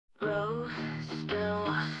crow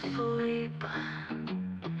still asleep.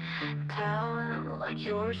 Talent like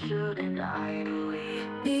yours shouldn't I leave?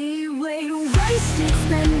 He weighed rice sticks,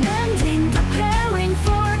 then bending, preparing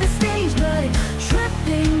for the stage, but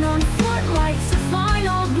tripping on footlights, the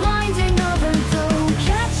final blinding of her though,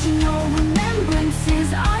 catching no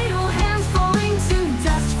remembrances, idle hands falling to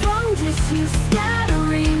dust from disuse,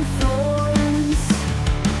 scattering thorns.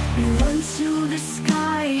 You run to the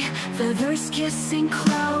sky, feathers kissing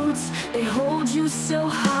clouds, they hold you so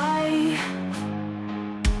high.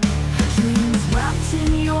 Dreams wrapped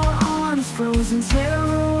in your arms, frozen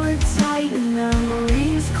terror tight,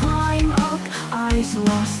 memories climb up, eyes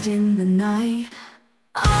lost in the night.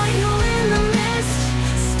 Idle in the mist,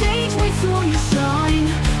 stage waits for you shine,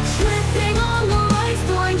 tripping on the lights,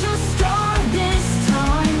 blind your star this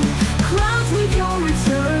time. Clouds with your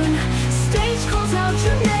return, stage calls out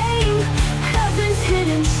your name, heaven's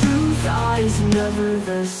hidden truth, eyes never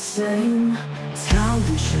the same.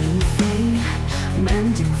 Talent shouldn't fade,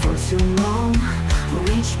 mending for too long,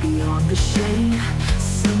 reach beyond the shade,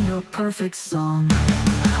 sing your perfect song.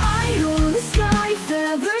 Idle in the sky,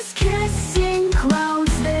 feathers kissing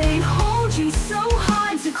clouds, they hold you so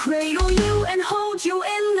high to cradle you and hold you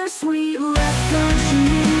in their sweet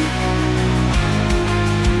lethargy.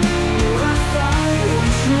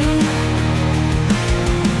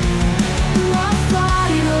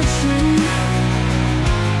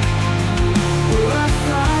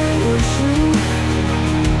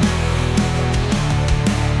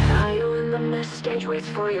 Stage waits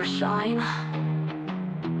for your shine,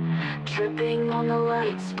 tripping on the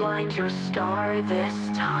lights, blind your star this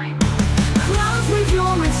time. Clouds with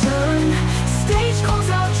your return, stage calls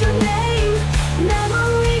out your name,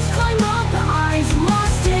 memories climb up, eyes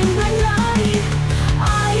lost in the night.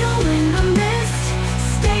 Idle in the mist,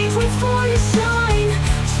 stage waits for your shine,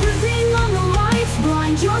 tripping on the lights,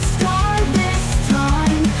 blind your star this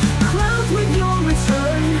time. Clouds with your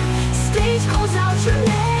return, stage calls out your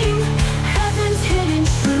name, hidden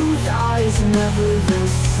truth, eyes never the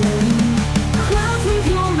same. Clouds with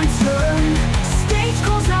your return, stage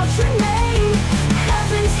calls out your name,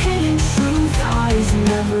 heaven's hidden truth, eyes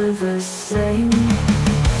never the same.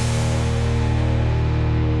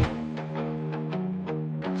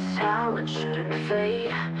 Talent shouldn't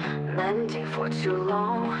fade, mending for too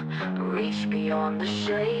long, reach beyond the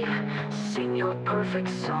shade, sing your perfect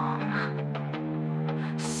song.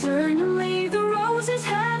 Certainly the roses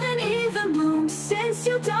haven't even bloomed since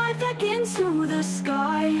you dive back into the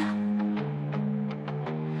sky.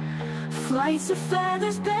 Flights of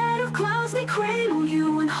feathers, bed of clouds, they cradle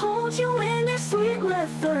you and hold you in their sweet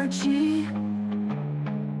lethargy.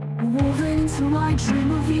 Woven into my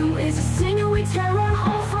dream of you is a sinewy terror,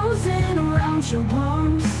 all frozen around your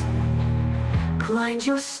arms. Blind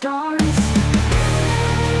your stars,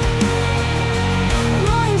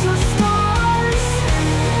 blind your stars,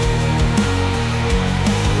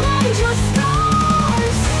 blind your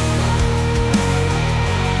stars.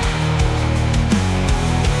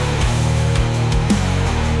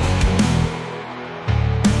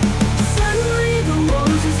 Suddenly the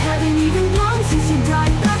roses haven't even blown since you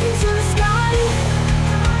dive back into the sky.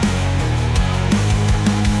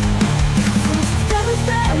 Feathers,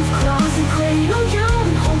 bed of clouds, and cradle you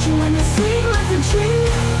and hold you in the sweet lethargy.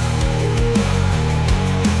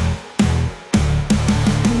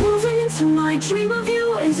 Moving into my dream of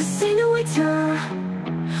you is a sinewy terror,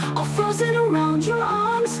 all frozen around your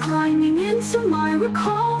arms, climbing into my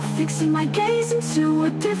recall, fixing my gaze into a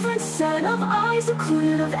different set of eyes,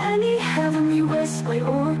 occluded of any heavenly whisper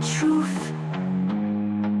or truth.